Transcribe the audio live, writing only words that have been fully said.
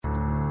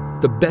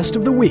the best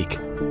of the week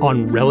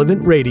on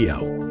Relevant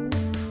Radio.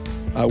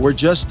 We're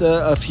just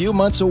a few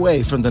months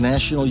away from the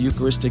National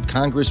Eucharistic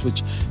Congress,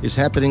 which is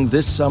happening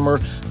this summer,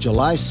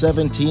 July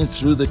 17th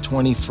through the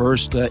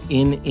 21st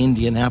in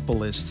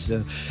Indianapolis,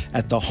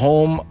 at the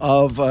home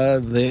of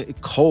the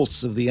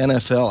Colts of the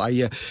NFL. Are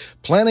you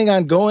planning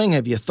on going?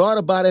 Have you thought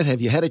about it?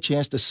 Have you had a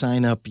chance to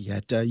sign up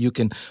yet? You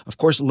can, of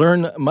course,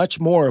 learn much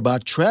more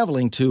about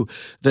traveling to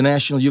the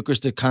National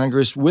Eucharistic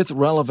Congress with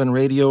Relevant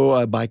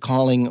Radio by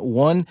calling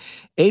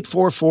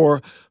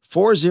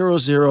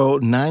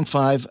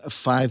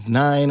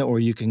 1-844-400-9559, or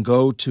you can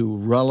go to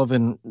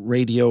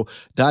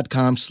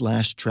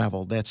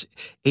relevantradio.com/travel. That's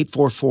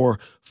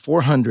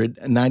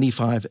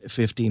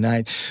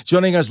 844-400-9559.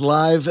 Joining us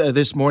live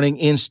this morning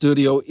in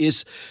studio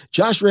is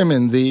Josh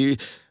Rimmon, the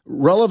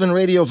Relevant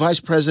Radio Vice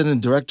President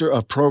and Director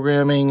of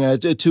Programming,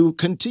 to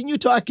continue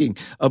talking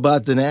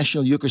about the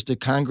National Eucharistic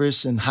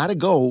Congress and how to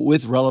go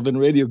with Relevant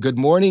Radio. Good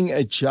morning,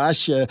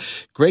 Josh.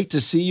 Great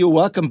to see you.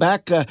 Welcome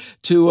back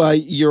to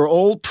your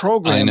old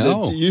program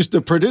that you used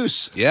to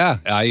produce. Yeah,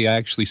 I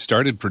actually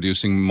started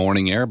producing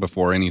morning air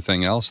before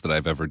anything else that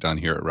I've ever done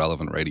here at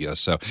Relevant Radio.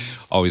 So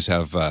always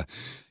have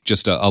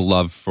just a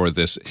love for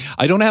this.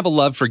 I don't have a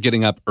love for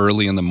getting up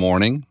early in the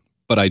morning,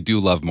 but I do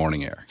love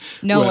morning air.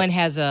 No one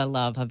has a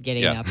love of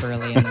getting up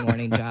early in the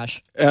morning,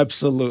 Josh.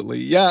 Absolutely.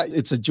 Yeah,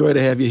 it's a joy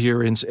to have you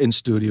here in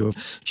studio.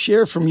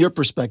 Share from your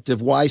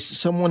perspective why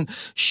someone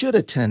should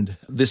attend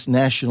this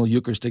National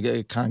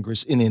Eucharistic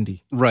Congress in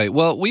Indy. Right.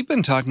 Well, we've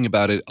been talking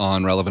about it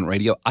on Relevant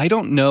Radio. I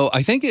don't know.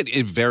 I think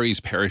it varies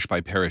parish by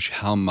parish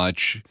how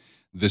much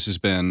this has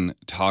been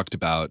talked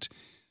about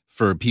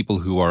for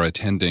people who are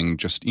attending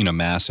just,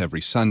 Mass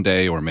every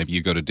Sunday, or maybe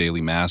you go to daily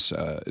Mass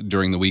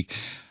during the week.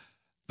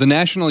 The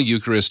National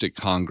Eucharistic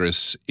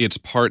Congress, it's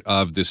part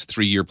of this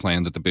 3-year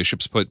plan that the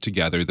bishops put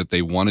together that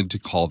they wanted to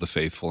call the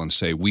faithful and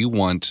say, we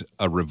want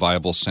a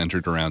revival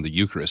centered around the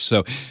Eucharist.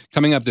 So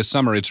coming up this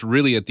summer, it's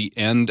really at the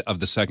end of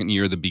the 2nd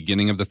year, the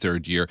beginning of the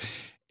 3rd year.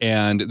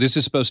 And this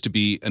is supposed to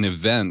be an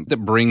event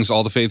that brings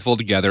all the faithful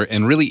together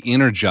and really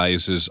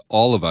energizes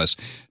all of us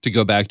to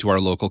go back to our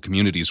local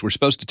communities. We're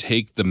supposed to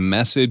take the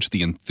message,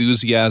 the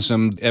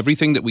enthusiasm,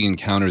 everything that we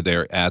encounter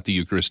there at the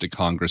Eucharistic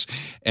Congress,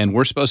 and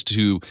we're supposed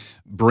to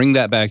bring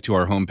that back to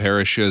our home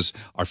parishes,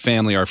 our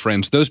family, our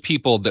friends, those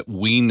people that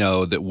we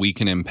know that we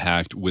can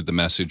impact with the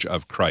message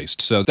of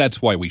Christ. So that's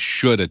why we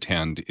should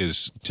attend,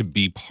 is to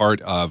be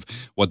part of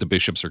what the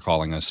bishops are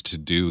calling us to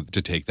do,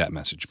 to take that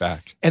message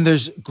back. And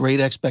there's great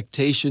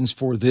expectations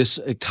for this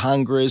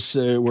Congress.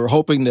 We're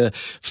hoping to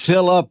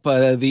fill up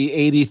the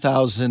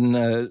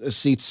 80,000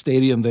 seat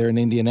stadium there in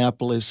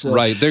Indianapolis.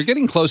 Right. They're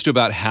getting close to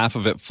about half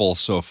of it full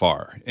so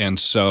far. And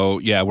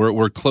so,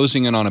 we're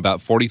closing in on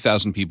about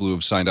 40,000 people who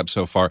have signed up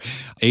so far.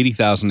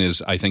 80,000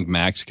 is, I think,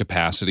 max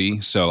capacity.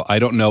 So I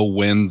don't know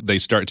when they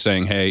start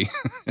saying, hey,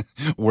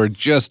 we're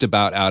just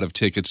about out of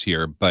tickets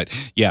here. But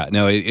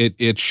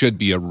it should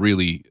be a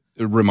really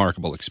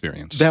remarkable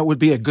experience. That would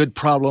be a good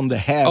problem to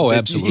have. Oh,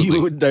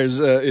 absolutely.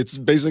 It's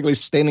basically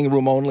standing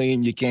room only,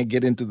 and you can't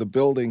get into the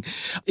building.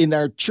 In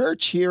our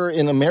church here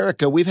in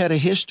America, we've had a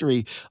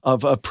history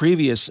of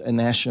previous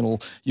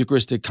National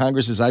Eucharistic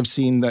Congresses. I've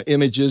seen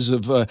images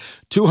of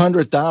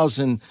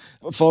 200,000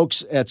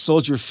 folks at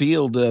Soldier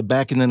Field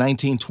back in the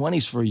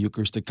 1920s for a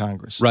Eucharistic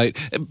Congress. Right.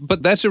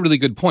 But that's a really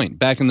good point.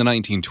 Back in the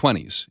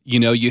 1920s,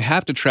 you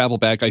have to travel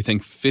back, I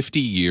think, 50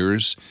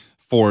 years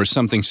for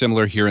something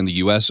similar here in the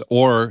U.S.,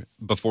 or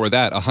before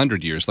that,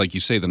 100 years, like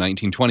you say, the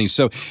 1920s.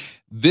 So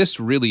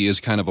this really is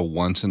kind of a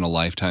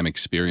once-in-a-lifetime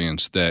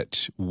experience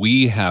that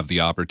we have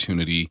the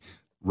opportunity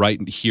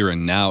right here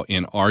and now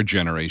in our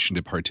generation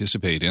to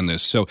participate in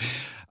this. So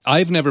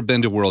I've never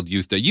been to World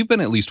Youth Day. You've been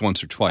at least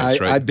once or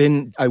twice, right?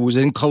 I was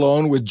in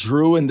Cologne with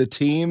Drew and the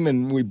team,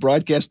 and we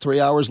broadcast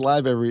 3 hours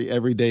live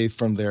every day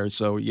from there.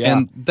 So, yeah.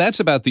 And that's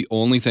about the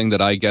only thing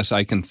that I guess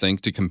I can think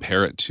to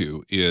compare it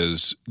to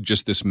is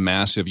just this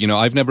massive,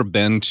 I've never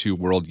been to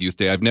World Youth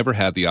Day. I've never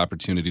had the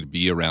opportunity to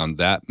be around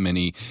that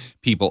many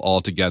people all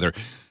together,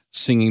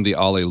 singing the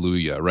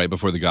Alleluia right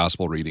before the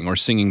gospel reading, or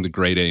singing the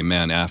Great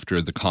Amen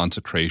after the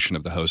consecration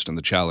of the host and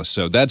the chalice.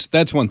 So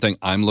that's one thing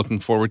I'm looking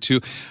forward to.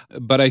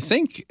 But I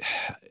think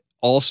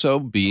also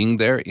being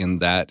there in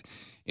that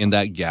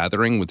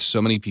gathering with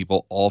so many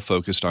people all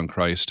focused on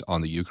Christ,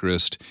 on the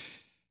Eucharist,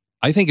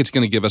 I think it's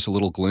going to give us a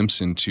little glimpse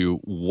into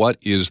what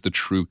is the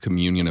true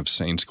communion of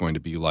saints going to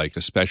be like,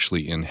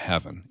 especially in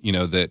heaven.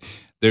 That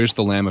there's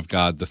the Lamb of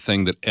God, the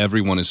thing that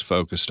everyone is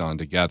focused on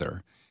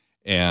together.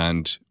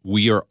 And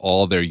we are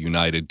all there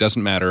united.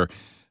 Doesn't matter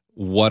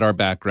what our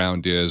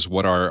background is,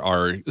 what our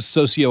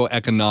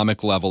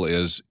socioeconomic level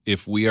is.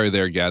 If we are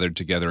there gathered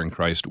together in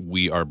Christ,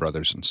 we are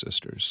brothers and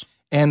sisters.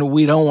 And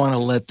we don't want to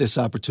let this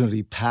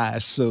opportunity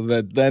pass so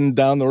that then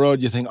down the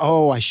road you think,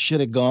 oh, I should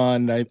have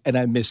gone and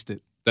I missed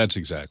it. That's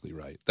exactly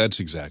right.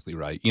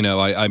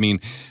 I mean,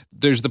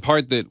 there's the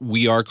part that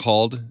we are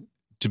called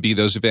to be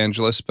those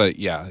evangelists, but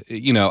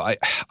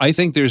I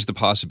think there's the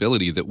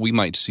possibility that we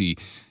might see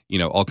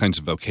all kinds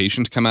of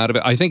vocations come out of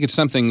it. I think it's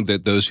something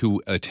that those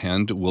who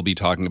attend will be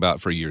talking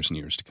about for years and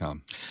years to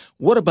come.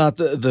 What about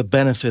the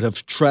benefit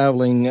of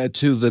traveling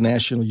to the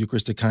National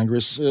Eucharistic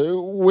Congress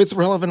with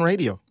Relevant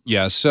Radio?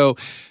 Yeah, so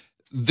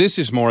this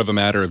is more of a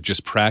matter of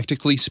just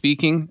practically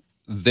speaking.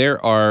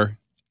 There are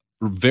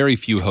very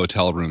few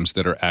hotel rooms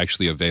that are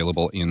actually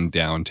available in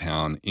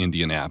downtown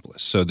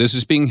Indianapolis. So this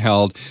is being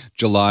held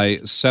July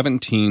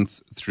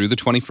 17th through the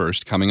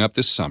 21st, coming up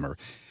this summer.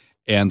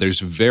 And there's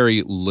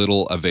very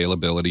little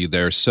availability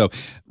there. So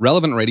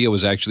Relevant Radio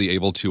was actually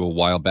able to, a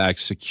while back,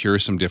 secure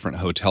some different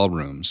hotel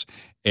rooms.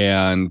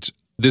 And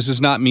this is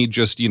not me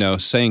just,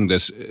 saying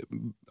this.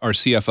 Our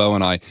CFO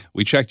and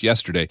we checked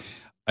yesterday.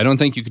 I don't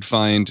think you could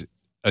find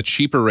a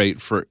cheaper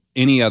rate for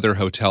any other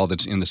hotel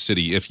that's in the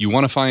city. If you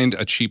want to find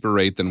a cheaper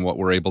rate than what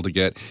we're able to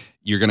get,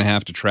 you're going to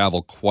have to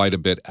travel quite a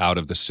bit out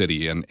of the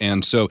city.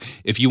 And so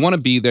if you want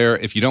to be there,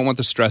 if you don't want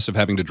the stress of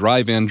having to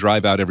drive in,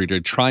 drive out every day,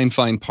 try and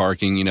find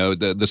parking,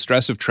 the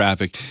stress of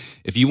traffic,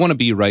 if you want to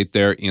be right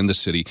there in the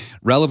city,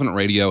 Relevant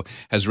Radio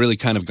has really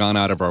kind of gone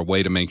out of our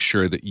way to make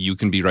sure that you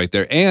can be right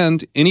there.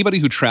 And anybody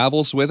who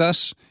travels with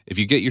us, if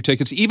you get your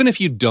tickets, even if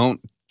you don't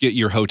get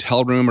your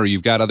hotel room or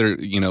you've got other,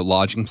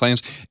 lodging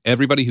plans,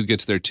 everybody who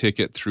gets their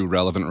ticket through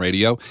Relevant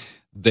Radio,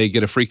 they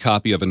get a free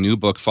copy of a new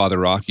book Father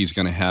Rocky's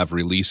going to have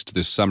released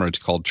this summer. It's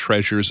called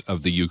Treasures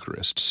of the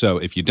Eucharist. So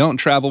if you don't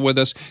travel with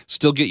us,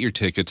 still get your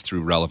tickets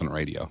through Relevant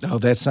Radio. Oh,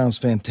 that sounds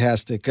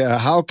fantastic.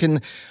 How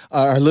can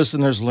our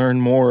listeners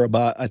learn more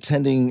about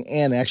attending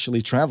and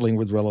actually traveling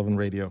with Relevant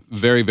Radio?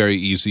 Very, very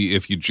easy.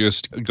 If you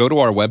just go to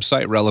our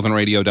website,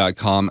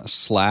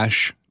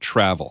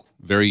 relevantradio.com/travel.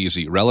 Very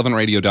easy.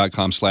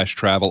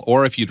 relevantradio.com/travel.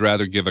 Or if you'd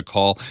rather give a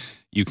call,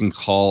 you can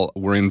call.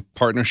 We're in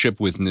partnership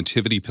with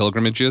Nativity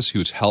Pilgrimages,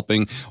 who's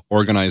helping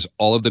organize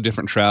all of the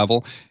different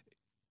travel.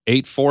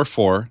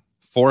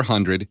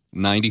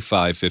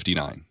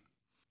 844-400-9559.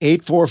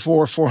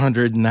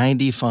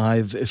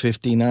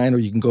 844-400-9559, or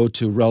you can go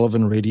to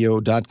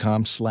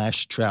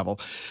relevantradio.com/travel.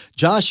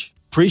 Josh,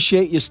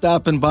 appreciate you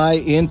stopping by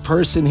in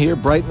person here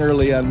bright and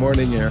early on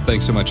Morning Air.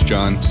 Thanks so much,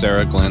 John,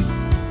 Sarah, Glenn.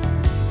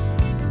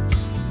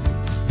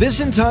 This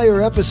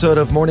entire episode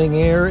of Morning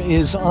Air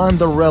is on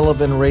the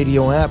Relevant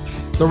Radio app.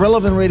 The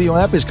Relevant Radio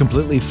app is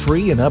completely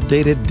free and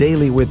updated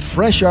daily with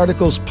fresh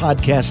articles,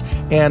 podcasts,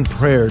 and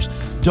prayers.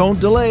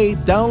 Don't delay.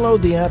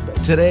 Download the app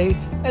today,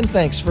 and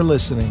thanks for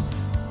listening.